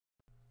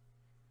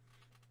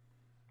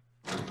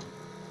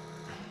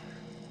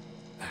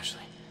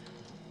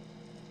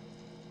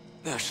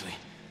Ashley.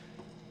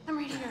 I'm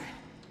right here.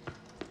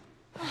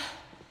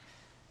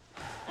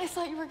 I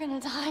thought you were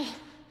gonna die.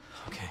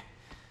 Okay.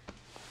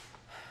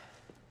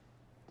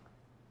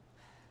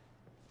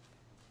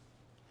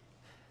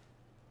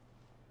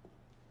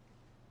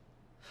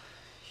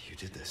 You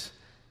did this.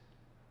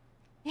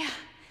 Yeah.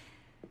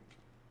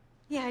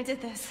 Yeah, I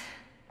did this.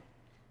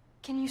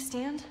 Can you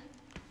stand?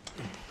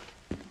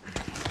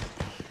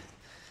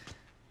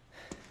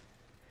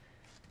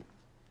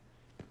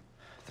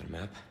 The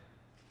map?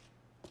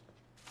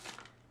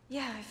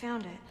 Yeah, I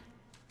found it.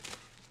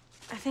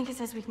 I think it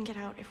says we can get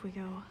out if we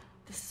go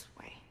this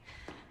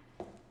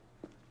way.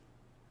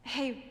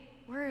 Hey,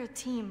 we're a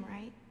team,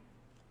 right?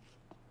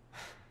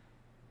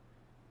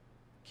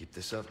 Keep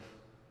this up,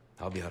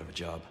 I'll be out of a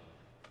job.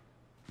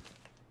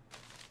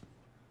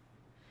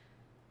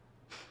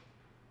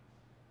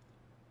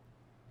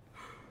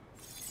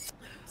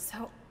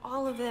 So,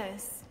 all of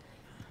this,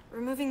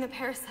 removing the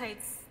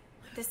parasites,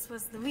 this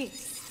was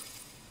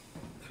Luis.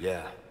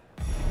 Yeah,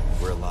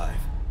 we're alive.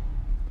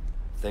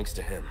 Thanks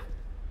to him.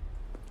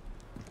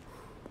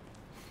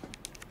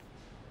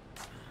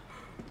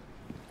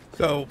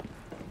 So,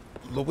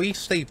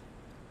 Luis, I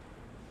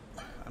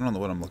don't know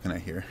what I'm looking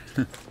at here.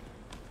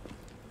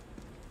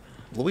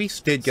 Luis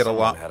did get a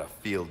lot. Someone had a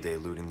field day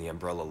looting the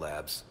Umbrella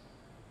Labs.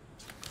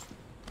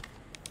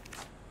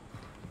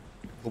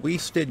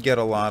 Luis did get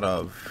a lot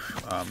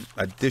of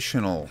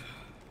additional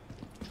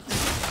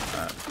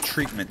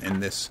treatment in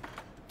this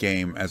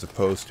game as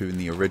opposed to in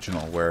the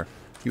original, where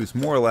he was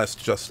more or less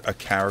just a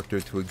character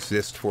to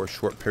exist for a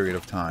short period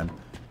of time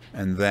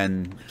and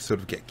then sort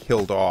of get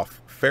killed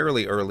off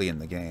fairly early in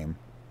the game.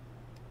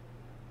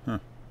 Huh.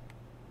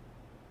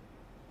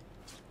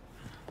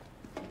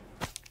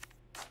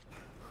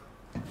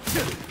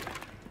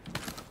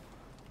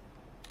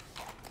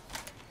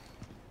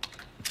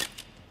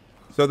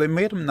 So they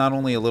made him not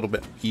only a little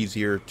bit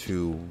easier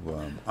to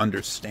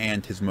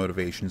understand his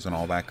motivations and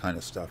all that kind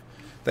of stuff,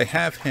 they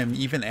have him,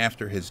 even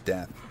after his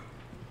death,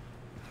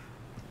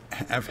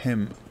 have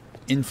him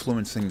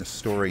influencing the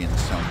story in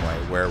some way,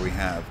 where we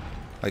have,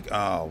 like,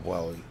 oh,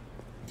 well,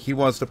 he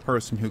was the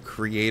person who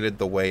created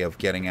the way of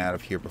getting out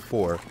of here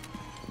before,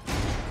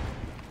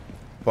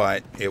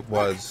 but it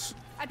was...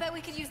 I bet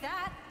we could use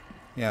that.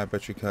 Yeah, I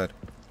bet you could.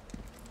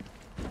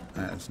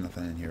 There's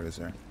nothing in here, is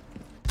there?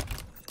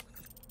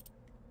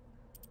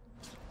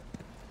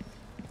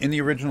 In the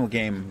original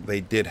game,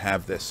 they did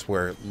have this,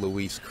 where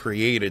Luis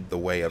created the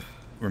way of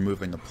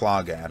removing the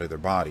plaga out of their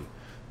body.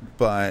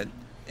 But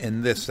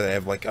in this, they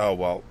have like, oh,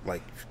 well,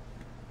 like,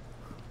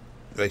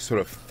 they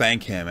sort of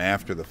thank him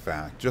after the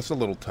fact. Just a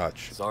little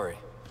touch. Sorry.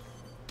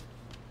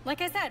 Like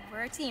I said,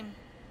 we're a team.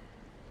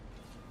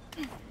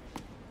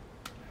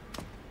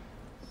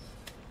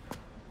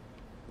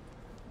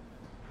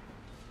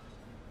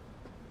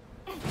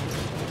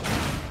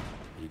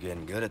 You're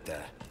getting good at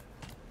that.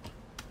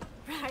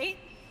 Right?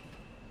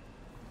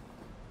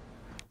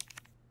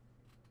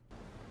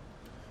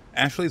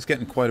 Ashley's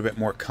getting quite a bit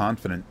more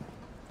confident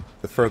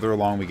the further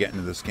along we get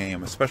into this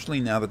game, especially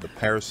now that the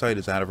parasite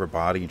is out of her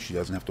body and she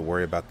doesn't have to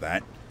worry about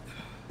that.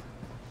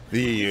 Sure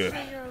you're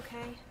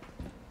okay?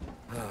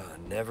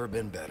 Never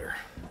been better.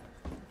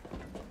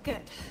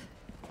 Good.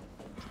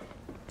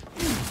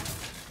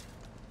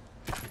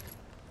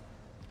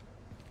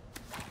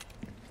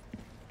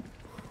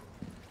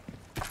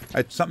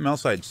 Something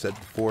else I'd said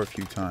before a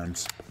few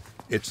times.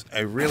 It's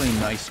a really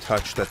nice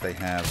touch that they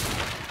have.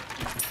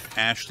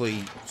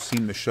 Ashley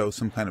seemed to show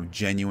some kind of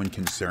genuine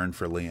concern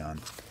for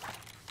Leon,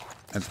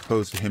 as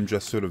opposed to him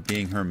just sort of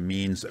being her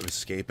means of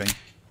escaping.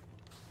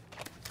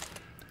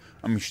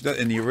 I mean, she does,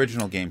 in the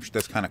original game, she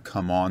does kind of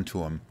come on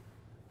to him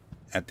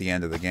at the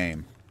end of the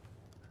game.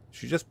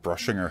 She's just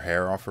brushing her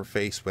hair off her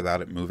face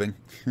without it moving.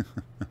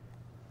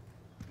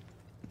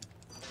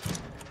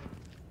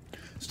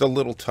 It's the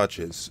little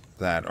touches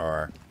that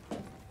are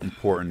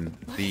important.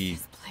 What is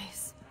this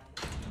place?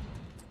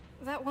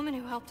 That woman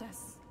who helped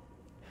us.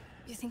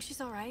 You think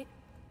she's alright?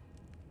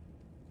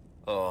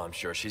 Oh, I'm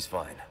sure she's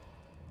fine.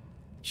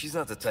 She's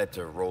not the type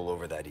to roll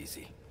over that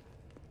easy.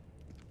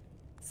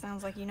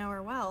 Sounds like you know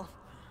her well.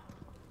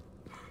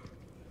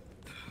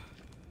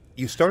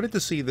 You started to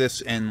see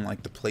this in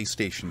like the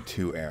PlayStation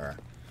 2 era,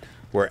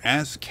 where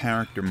as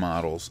character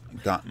models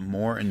got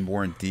more and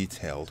more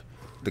detailed,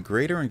 the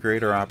greater and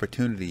greater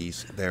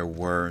opportunities there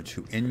were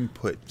to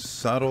input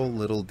subtle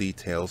little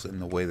details in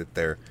the way that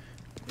their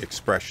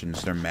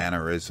expressions, their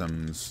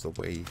mannerisms, the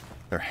way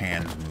their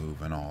hands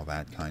move and all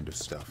that kind of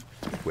stuff,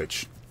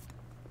 which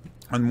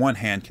on one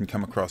hand can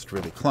come across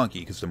really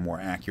clunky because the more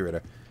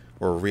accurate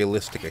or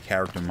realistic a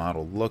character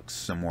model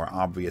looks, the more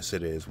obvious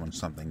it is when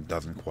something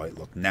doesn't quite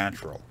look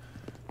natural.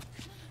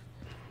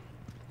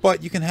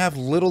 But you can have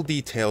little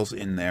details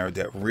in there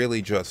that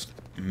really just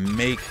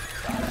make...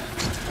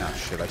 Ah,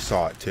 shit, I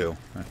saw it too.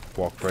 I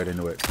walked right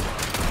into it.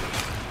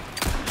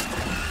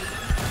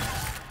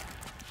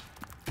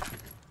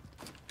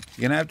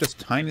 You can have just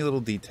tiny little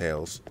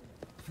details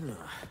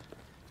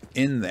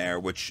in there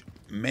which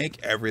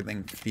make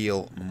everything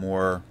feel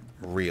more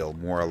real,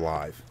 more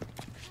alive.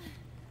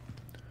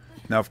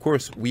 Now, of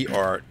course, we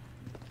are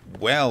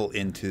well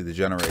into the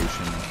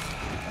generation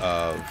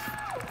of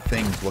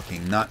things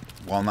looking not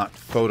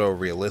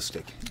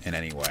photorealistic in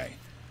any way.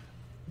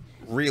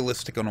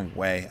 Realistic in a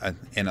way,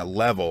 in a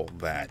level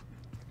that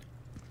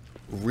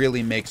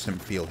really makes them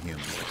feel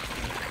human.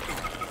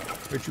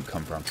 Where'd you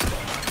come from?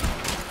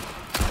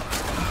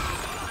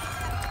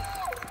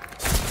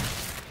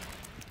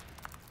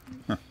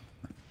 Huh.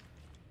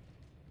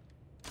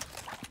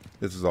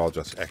 This is all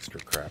just extra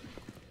crap.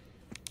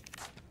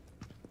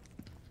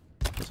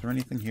 Is there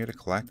anything here to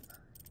collect?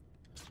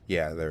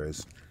 Yeah, there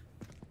is.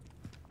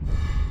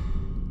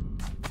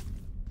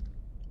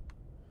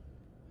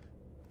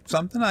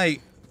 Something I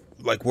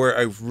like where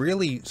I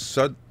really is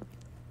that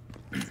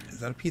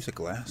a piece of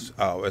glass?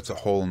 Oh, it's a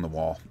hole in the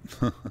wall.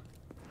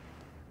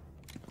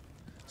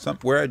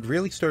 Where I'd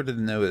really started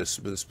to notice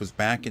this was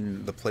back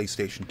in the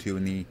PlayStation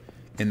 2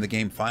 in the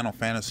game Final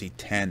Fantasy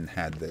X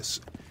had this.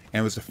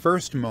 And it was the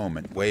first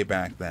moment way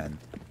back then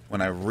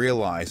when I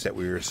realized that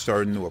we were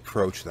starting to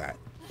approach that.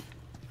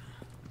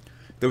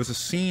 There was a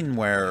scene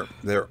where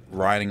they're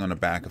riding on the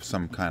back of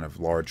some kind of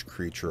large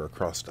creature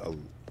across a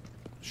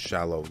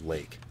shallow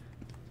lake.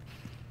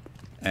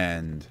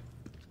 And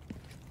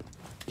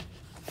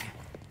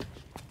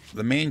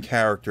the main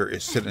character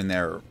is sitting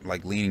there,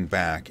 like, leaning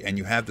back, and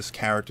you have this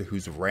character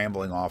who's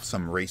rambling off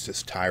some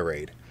racist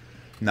tirade,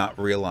 not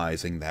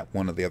realizing that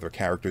one of the other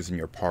characters in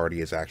your party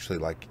is actually,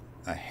 like,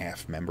 a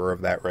half member of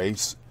that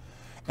race.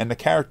 And the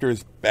character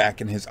is back,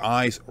 and his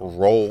eyes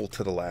roll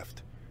to the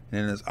left, and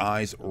then his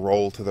eyes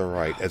roll to the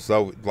right, as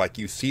though, like,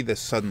 you see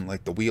this sudden,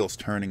 like, the wheels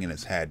turning in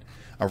his head,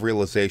 a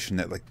realization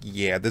that, like,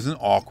 yeah, there's an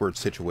awkward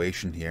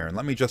situation here, and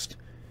let me just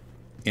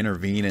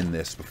intervene in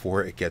this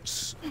before it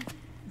gets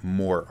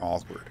more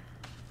awkward.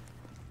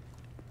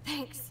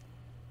 Thanks.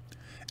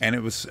 And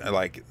it was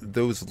like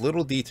those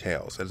little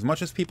details, as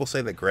much as people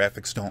say that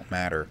graphics don't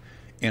matter,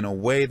 in a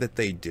way that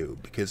they do,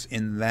 because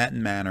in that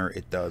manner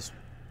it does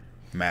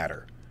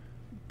matter,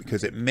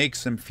 because it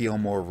makes them feel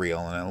more real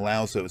and it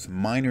allows those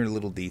minor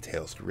little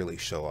details to really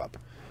show up.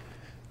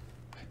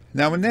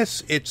 Now in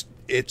this, it's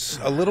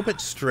a little bit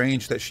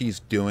strange that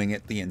she's doing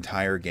it the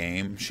entire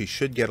game. She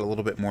should get a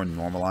little bit more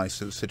normalized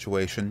to the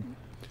situation,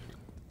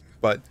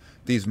 but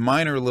these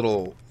minor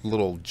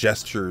little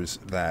gestures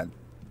that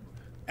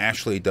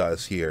Ashley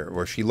does here,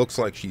 where she looks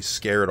like she's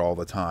scared all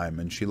the time,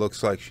 and she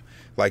looks like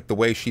the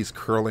way she's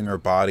curling her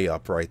body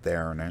up right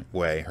there in a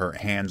way, her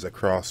hands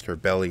across her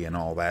belly and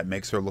all that,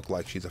 makes her look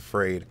like she's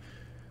afraid.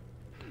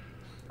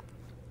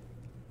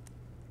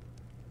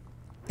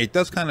 It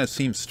does kind of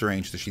seem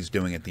strange that she's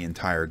doing it the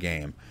entire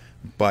game,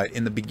 but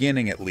in the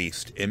beginning at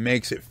least, it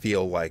makes it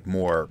feel like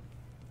more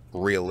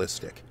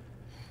realistic,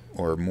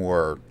 or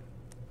more,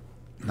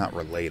 not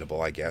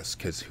relatable, I guess,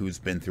 because who's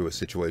been through a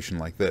situation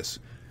like this?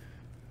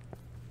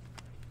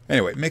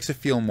 Anyway, it makes it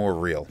feel more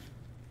real.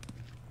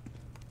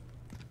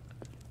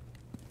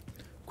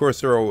 Of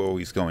course, there are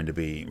always going to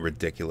be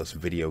ridiculous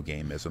video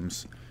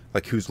game-isms,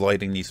 like who's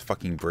lighting these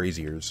fucking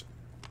braziers.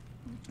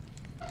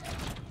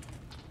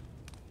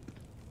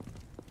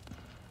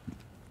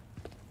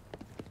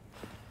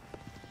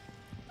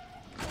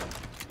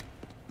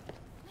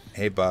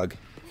 Hey, bug.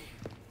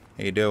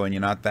 How you doing? You're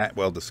not that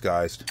well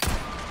disguised.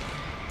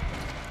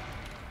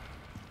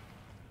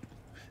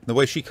 The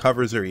way she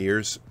covers her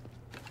ears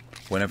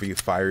whenever you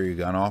fire your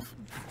gun off.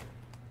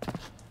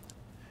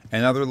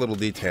 And other little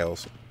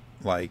details,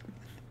 like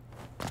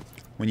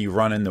when you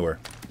run into her.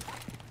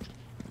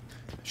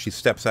 She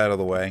steps out of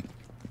the way.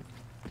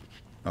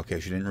 Okay,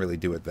 she didn't really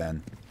do it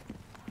then.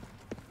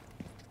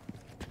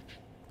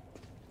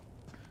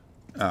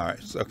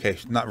 Alright, okay,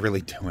 she's not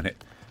really doing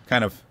it.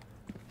 Kind of.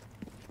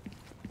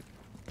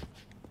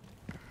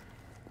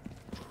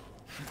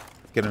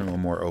 Get into a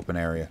more open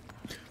area.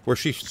 Where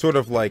she sort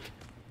of like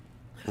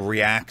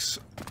reacts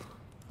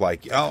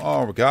like,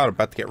 oh my god, I'm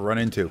about to get run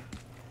into.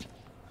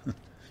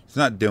 She's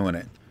not doing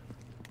it.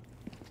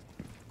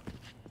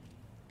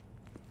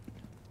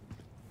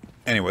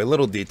 Anyway,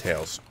 little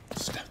details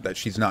that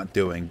she's not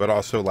doing, but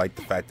also like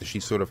the fact that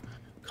she's sort of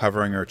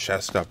covering her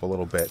chest up a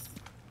little bit.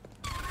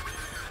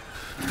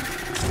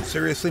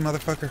 Seriously,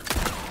 motherfucker?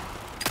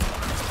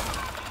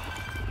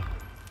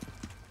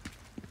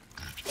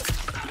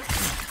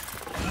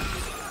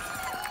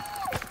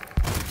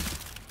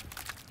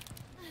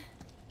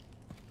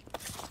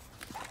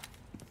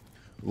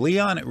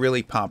 Leon, it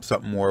really pops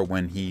up more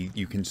when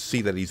you can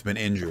see that he's been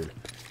injured.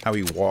 How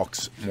he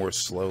walks more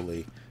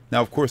slowly.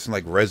 Now, of course, in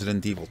like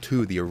Resident Evil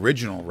 2, the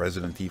original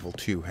Resident Evil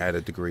 2 had a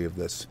degree of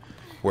this,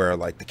 where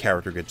like the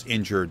character gets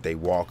injured, they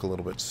walk a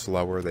little bit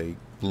slower, they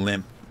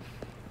limp.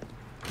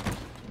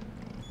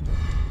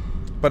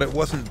 But it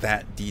wasn't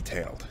that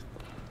detailed.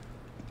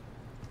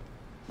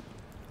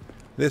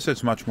 This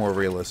is much more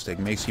realistic.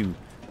 Makes you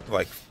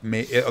like,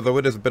 although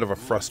it is a bit of a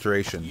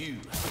frustration. You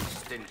have a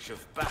stench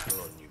of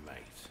battle on you,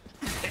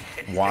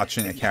 mate.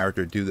 Watching a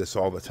character do this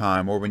all the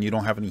time, or when you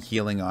don't have any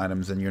healing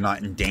items and you're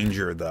not in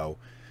danger though,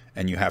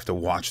 and you have to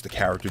watch the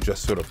character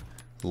just sort of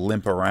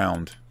limp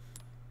around.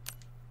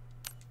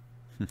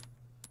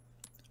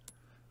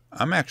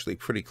 I'm actually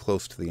pretty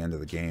close to the end of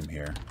the game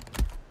here.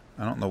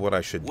 I don't know what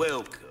I should...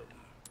 Welcome.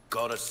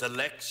 Got a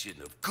selection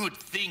of good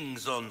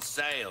things on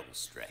sale,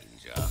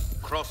 stranger.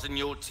 Crossing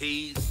your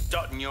T's,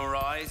 dotting your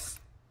I's.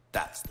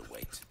 That's the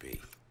way to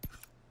be.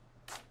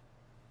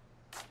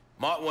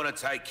 Might want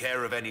to take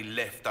care of any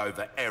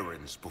leftover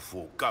errands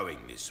before going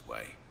this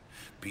way.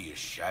 Be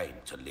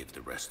ashamed to live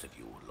the rest of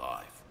your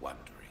life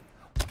wondering.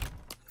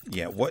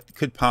 Yeah, what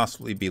could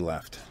possibly be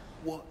left?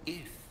 What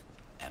if?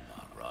 Am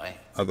I right?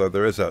 Although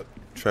there is a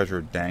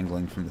treasure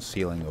dangling from the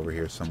ceiling over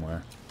here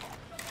somewhere.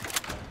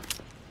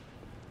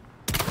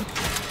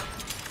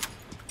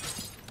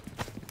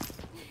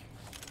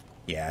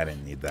 Yeah, I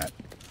didn't need that.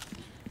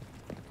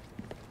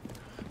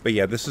 But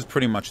yeah, this is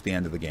pretty much the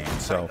end of the game,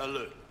 so... Take a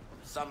look.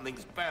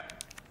 Something's bad.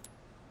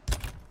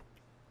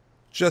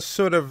 Just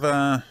sort of,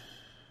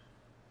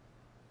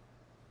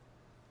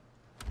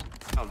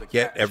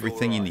 get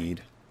everything you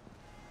need.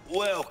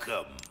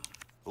 Welcome.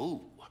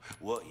 Ooh,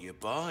 what you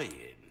buying?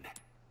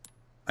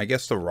 I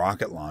guess the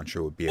rocket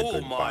launcher would be a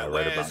good buy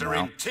right about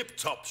now. In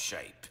tip-top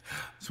shape.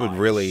 This would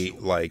really,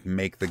 like,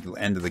 make the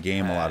end of the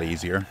game a lot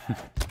easier.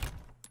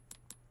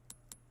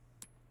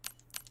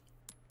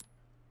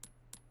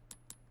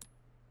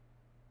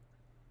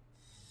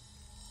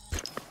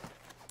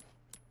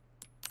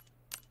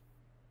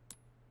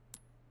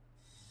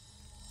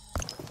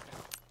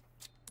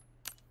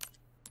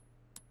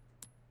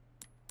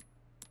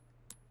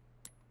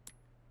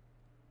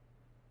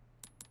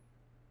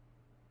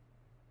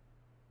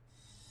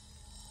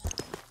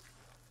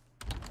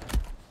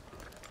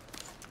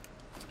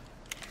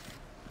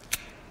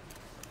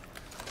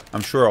 I'm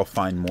sure I'll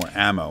find more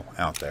ammo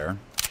out there.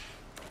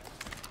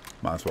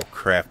 Might as well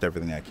craft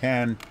everything I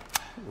can.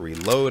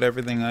 Reload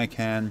everything I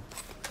can.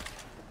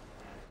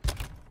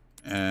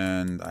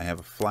 And I have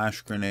a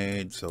flash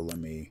grenade, so let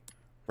me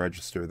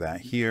register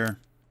that here.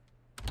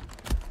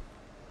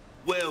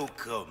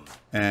 Welcome.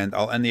 And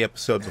I'll end the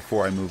episode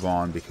before I move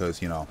on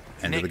because, you know,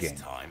 end of the game.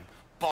 Next time,